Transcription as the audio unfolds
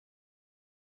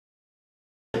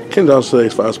Ken Johnson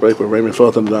today's fast break with Raymond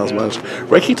Felton and Dallas Manager.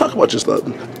 Ray, can you talk about just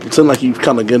it seemed like you've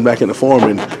kind of getting back into form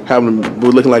and we're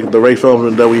looking like the Ray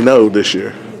Felton that we know this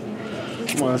year.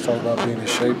 Well, let's talk about being in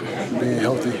shape, being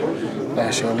healthy.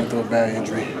 Last year I went through a bad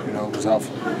injury. Was out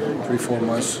for 3-4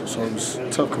 months, so it was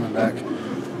tough coming back.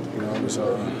 It was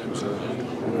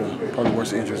probably the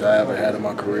worst injuries I ever had in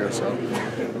my career. So,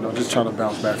 just trying to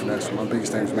bounce back from that. So my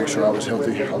biggest thing was make sure I was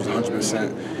healthy. I was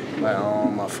 100%.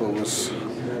 My foot was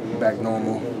back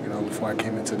normal, before I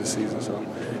came into the season. So,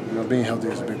 being healthy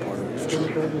is a big part of it for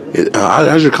sure.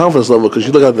 How's your confidence level? Because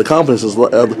you look at the confidence is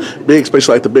big,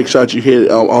 especially like the big shots you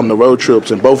hit on the road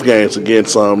trips in both games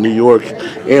against New York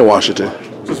and Washington.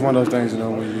 Just one of those things,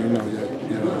 when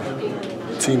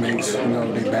your teammates,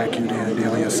 they back you, they're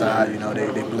on your side,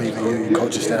 they believe in you, your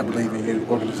coaching staff believe in you,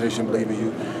 organization believe in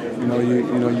you.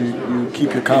 You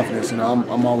keep your confidence.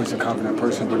 I'm always a confident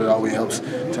person, but it always helps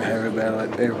to have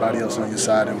everybody else on your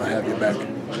side and have your back.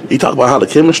 You talk about how the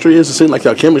chemistry is. It seems like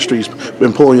y'all chemistry's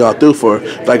been pulling y'all through for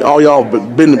like all y'all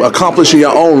been accomplishing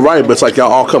your own right, but it's like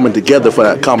y'all all coming together for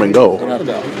that common goal. Without a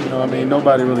doubt.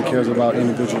 Nobody really cares about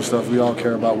individual stuff. We all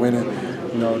care about winning.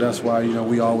 That's why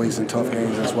we always in tough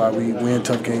games. That's why we win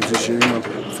tough games this year.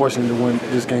 Fortunately to win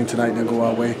this game tonight didn't go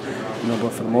our way.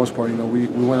 But for the most part, we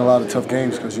win a lot of tough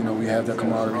games because we have that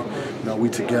camaraderie. We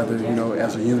together,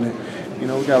 as a unit. We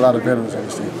got a lot of veterans on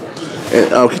this team. And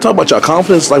can you talk about your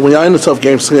confidence? Like when y'all in the tough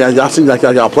games, y'all seem like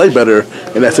y'all play better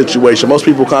in that situation. Most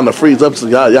people kind of freeze up, so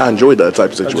y'all enjoy that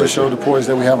type of situation. Just show the poise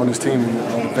that we have on this team, and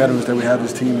the veterans that we have on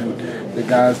this team, and the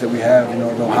guys that we have,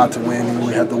 know how to win, and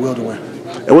we have the will to win.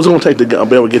 And what's it going to take to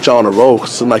be able to get y'all on the road? It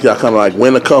seems like y'all kind of like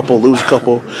win a couple, lose a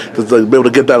couple, to be able to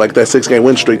get that 6-game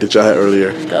win streak that y'all had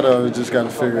earlier. Just gotta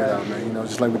figure it out, man.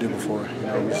 Just like we did before.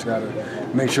 We just gotta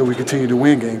make sure we continue to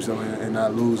win games though, and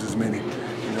not lose as many.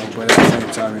 But at the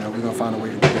same time, we're gonna find a way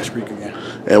to get that streak again.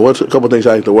 And what's a couple of things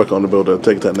y'all need to work on to be able to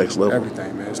take that next level?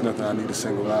 Everything, man. It's nothing I need to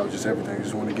single out. Just everything.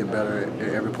 Just want to get better at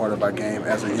every part of our game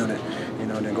as a unit, and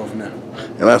then go from there.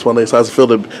 And last one, how's it feel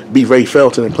to be Ray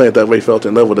Felton and play at that Ray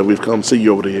Felton level that we've come to see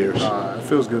you over the years? It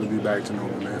feels good to be back to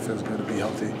normal, man. It feels good to be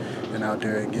healthy and out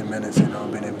there and get minutes, being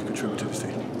able to contribute to this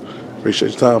team.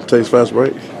 Appreciate your time. Today's fast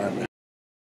break.